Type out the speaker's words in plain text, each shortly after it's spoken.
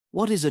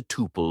What is a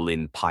tuple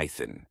in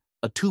Python?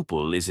 A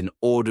tuple is an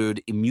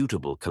ordered,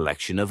 immutable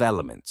collection of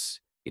elements.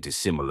 It is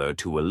similar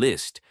to a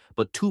list,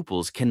 but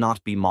tuples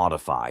cannot be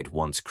modified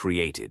once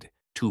created.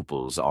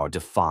 Tuples are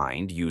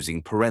defined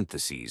using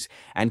parentheses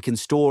and can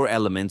store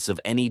elements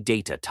of any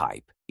data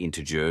type,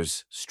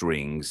 integers,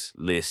 strings,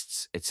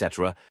 lists,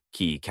 etc.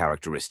 Key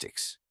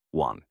characteristics.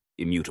 1.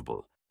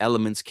 Immutable.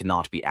 Elements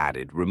cannot be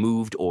added,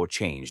 removed, or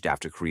changed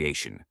after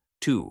creation.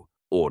 2.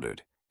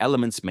 Ordered.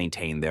 Elements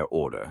maintain their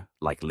order,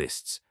 like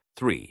lists.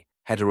 3.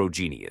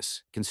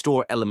 Heterogeneous. Can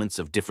store elements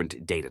of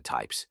different data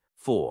types.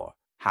 4.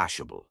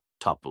 Hashable.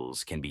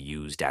 Tuples can be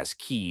used as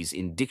keys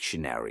in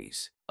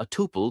dictionaries. A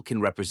tuple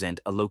can represent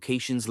a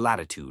location's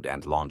latitude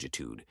and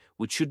longitude,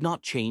 which should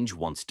not change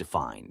once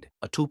defined.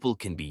 A tuple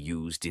can be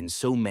used in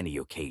so many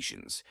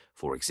occasions,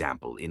 for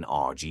example in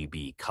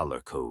RGB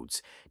color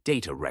codes,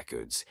 data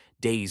records,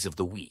 days of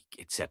the week,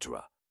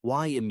 etc.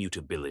 Why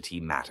immutability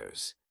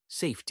matters.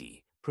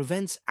 Safety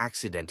prevents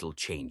accidental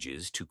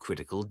changes to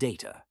critical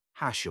data.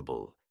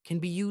 Hashable can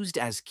be used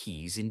as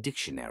keys in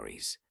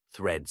dictionaries.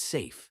 Thread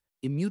safe.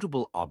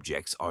 Immutable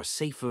objects are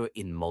safer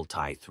in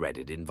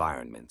multi-threaded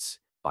environments.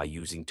 By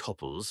using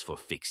tuples for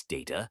fixed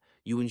data,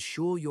 you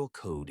ensure your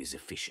code is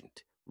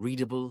efficient,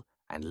 readable,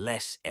 and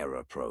less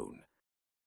error-prone.